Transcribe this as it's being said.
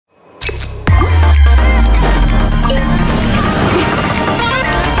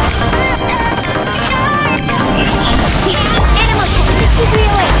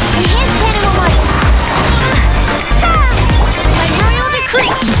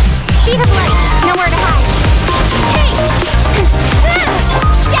Speed of light. Nowhere to hide. Hey!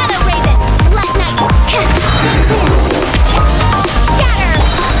 Shadow Raven. Black Knight. Scatter.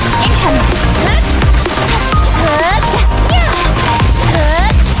 Incoming.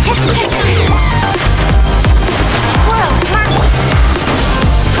 Swirl. March.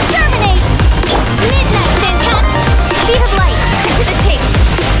 Terminate. Midnight. Then cut. Speed of light. To the chase.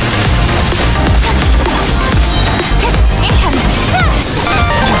 Incoming.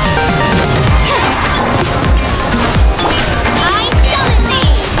 I summon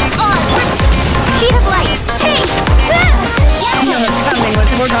thee! Onward! Speed of light! Hey! Coming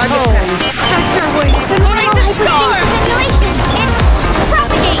with more cold. That's your way to rise a star! Simulation! And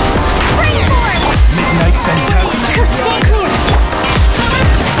propagate! Bring forth! Midnight Phantasm. Stay clear!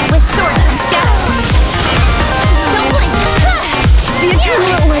 With sword and shadow! Don't blink! The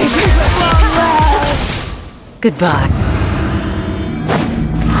eternal wait is at long last. Goodbye.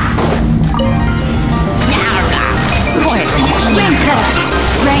 Rain cutter!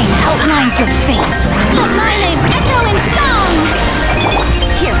 Rain outlines your fate! Let my name echo in song!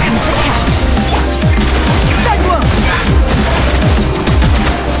 Here comes the catch! Sidewalk!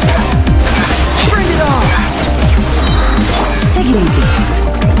 Bring it on! Take it easy.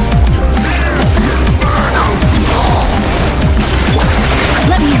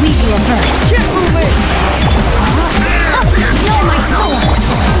 Let me read you a verse. Can't move it! Know my soul!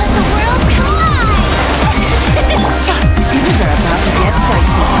 Let the world collide! Things are about to get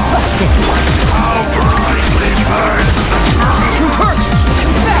dicey. Busted. Reverse!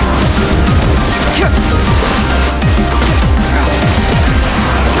 Confess!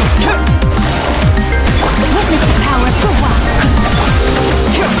 Witness the power of the wild!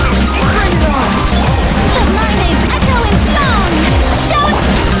 Bring it on! Let my name echo in song! Shout!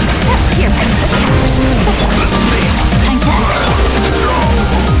 Here comes the catch! Time to act!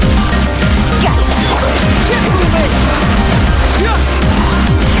 Gotcha! Can't move it!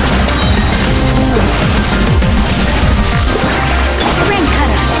 Rain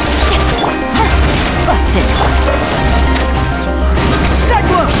cutter! Busted.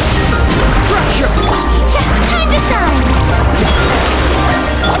 Sidewalk! Fracture! Time to shine!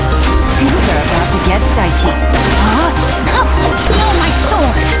 Things are about to get dicey. Know my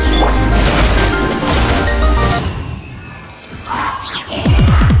sword!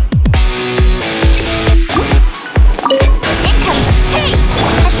 Incoming! Hey!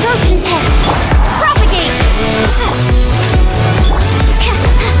 Absorption test! Propagate!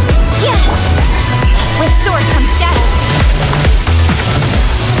 Yeah! With sword comes shadow!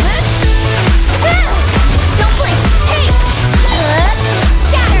 Don't blink! Hey!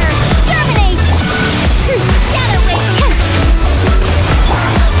 Scatter! Germinate! Shadow wave!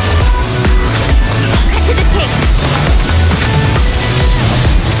 Cut to the chase!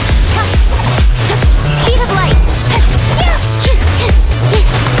 Speed of light!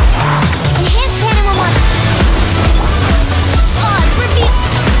 Enhanced animal one! On, reveal!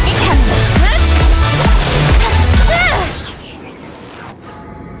 Incoming!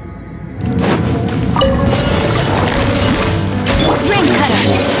 Rain cutter!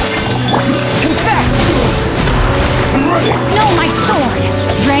 Confess! Know my sword!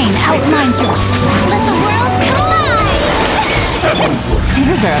 Rain outlines your... Let the world collide!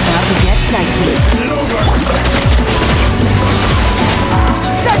 Things are about to get dicey.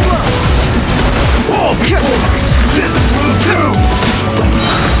 Sidewalk! This will do!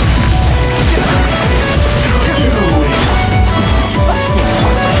 Busted.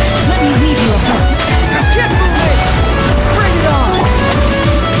 Let me read you a verse. Can't move it! Bring it on!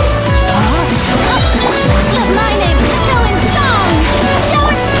 Let my name echo in song!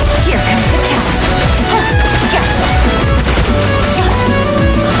 Shout! Here comes the catch. Gotcha!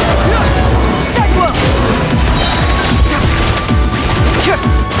 Sidewalk!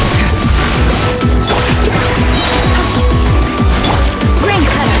 Rain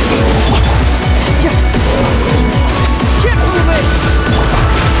cutter!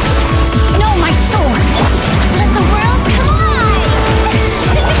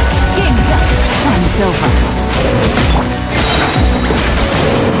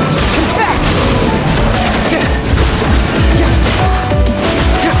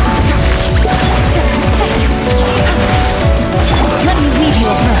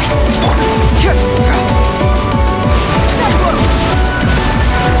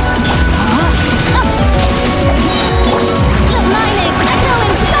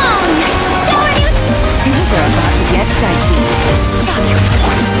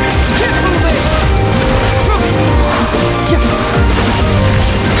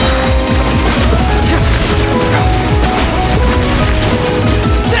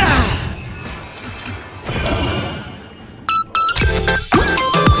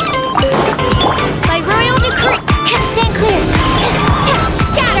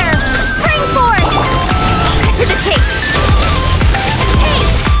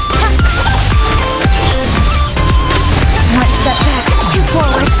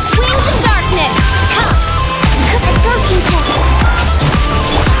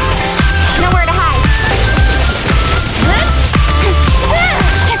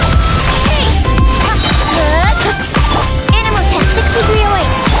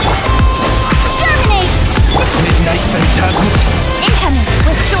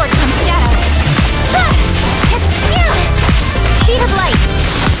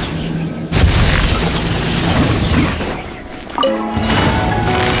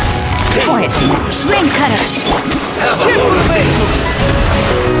 Ring cutter.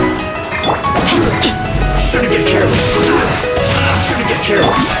 Shouldn't get careless. Shouldn't get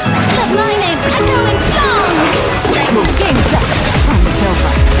careless. Let my name echo in song. Strike. Game's up. Fun is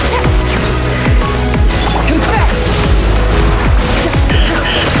over. Confess!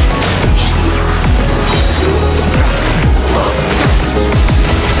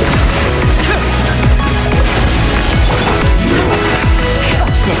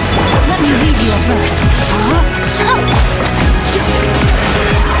 Busted. Let me read you a verse.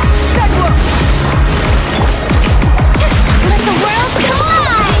 Let the world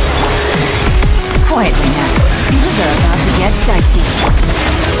collide. Quietly now. Things are about to get dicey.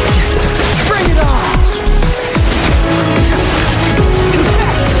 Bring it on!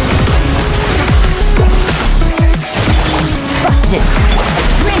 Busted.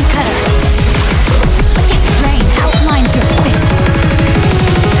 Ring cutter. Rain outlines your face.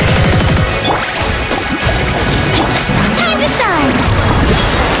 Time to shine.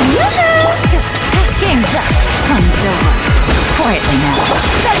 Woohoo! Game's up. Fun's over. Quietly now.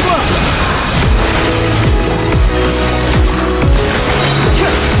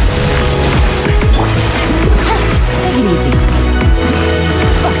 Take it easy.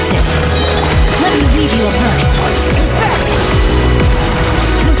 Busted. Let me read you a verse.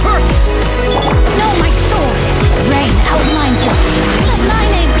 Know my sword. Rain outlines your face. Let my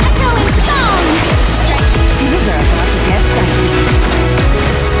name echo in song. Strike. Things are about to get dicey.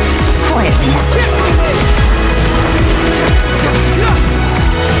 Quietly now.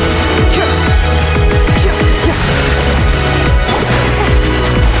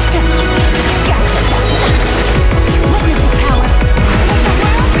 Gotcha. Witness the power. Let the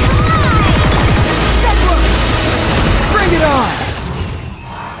world collide. Bring it on!